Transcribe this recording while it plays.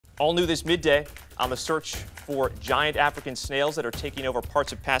All new this midday on the search for giant African snails that are taking over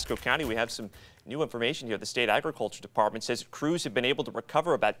parts of Pasco County. We have some new information here. The state agriculture department says crews have been able to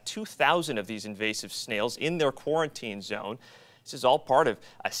recover about 2,000 of these invasive snails in their quarantine zone. This is all part of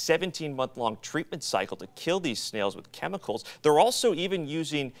a 17-month-long treatment cycle to kill these snails with chemicals. They're also even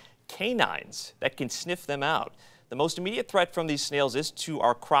using canines that can sniff them out. The most immediate threat from these snails is to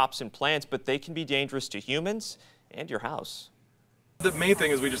our crops and plants, but they can be dangerous to humans and your house. The main thing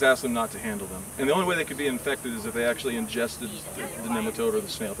is we just ask them not to handle them. And the only way they could be infected is if they actually ingested the nematode or the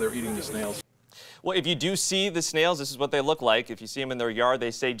snail, if they're eating the snails. Well, if you do see the snails, this is what they look like. If you see them in their yard, they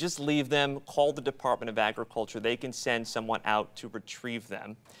say just leave them, call the Department of Agriculture. They can send someone out to retrieve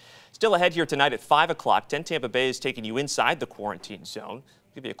them. Still ahead here tonight at 5 o'clock, 10 Tampa Bay is taking you inside the quarantine zone.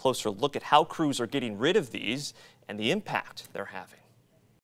 We'll give you a closer look at how crews are getting rid of these and the impact they're having.